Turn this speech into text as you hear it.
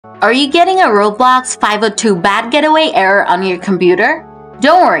Are you getting a Roblox 502 bad getaway error on your computer?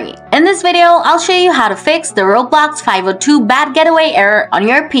 Don't worry, in this video, I'll show you how to fix the Roblox 502 bad getaway error on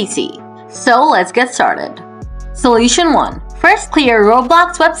your PC. So let's get started. Solution 1. First, clear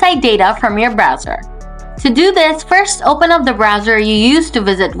Roblox website data from your browser. To do this, first open up the browser you used to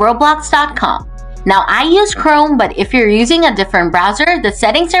visit roblox.com. Now I use Chrome, but if you're using a different browser, the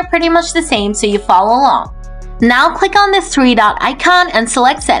settings are pretty much the same, so you follow along. Now click on this three-dot icon and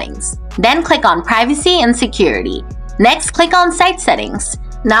select Settings. Then click on Privacy and Security. Next, click on Site Settings.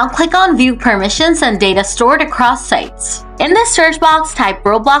 Now click on View Permissions and Data Stored Across Sites. In the search box, type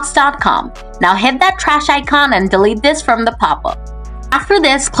roblox.com. Now hit that trash icon and delete this from the pop-up. After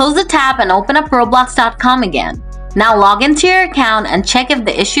this, close the tab and open up roblox.com again. Now log into your account and check if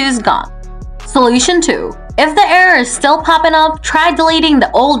the issue is gone. Solution 2. If the error is still popping up, try deleting the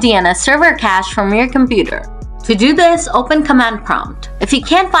old DNS server cache from your computer. To do this, open Command Prompt. If you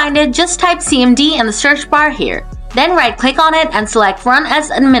can't find it, just type CMD in the search bar here. Then right-click on it and select Run as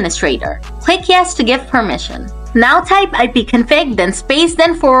Administrator. Click Yes to give permission. Now type ipconfig, then space,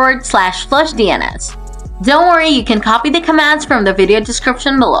 then /flushdns. Don't worry, you can copy the commands from the video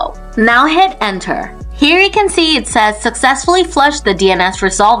description below. Now hit Enter. Here you can see it says Successfully flushed the DNS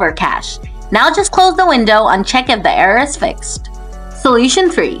resolver cache. Now just close the window and check if the error is fixed. Solution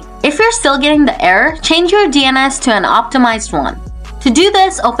 3. If you're still getting the error, change your DNS to an optimized one. To do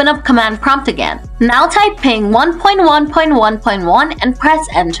this, open up Command Prompt again. Now type ping 1.1.1.1 and press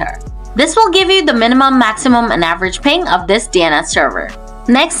Enter. This will give you the minimum, maximum, and average ping of this DNS server.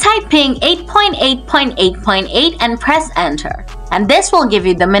 Next, type ping 8.8.8.8 and press Enter. And this will give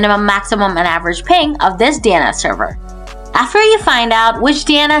you the minimum, maximum, and average ping of this DNS server. After you find out which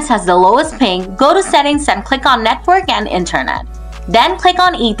DNS has the lowest ping, go to Settings and click on Network and Internet. Then click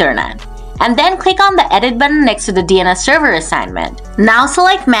on Ethernet. And then click on the Edit button next to the DNS server assignment. Now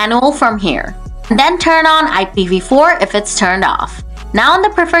select Manual from here. Then turn on IPv4 if it's turned off. Now in the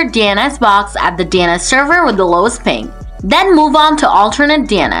Preferred DNS box, add the DNS server with the lowest ping. Then move on to Alternate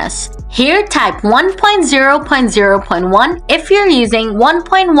DNS. Here type 1.0.0.1 if you're using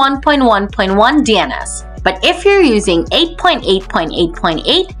 1.1.1.1 DNS. But if you're using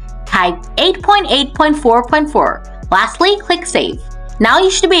 8.8.8.8, type 8.8.4.4. Lastly, click Save. Now you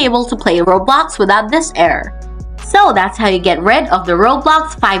should be able to play Roblox without this error. So that's how you get rid of the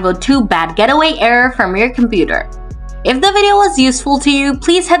Roblox 502 bad getaway error from your computer. If the video was useful to you,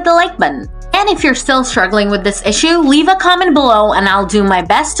 please hit the like button. And if you're still struggling with this issue, leave a comment below and I'll do my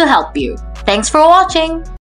best to help you. Thanks for watching!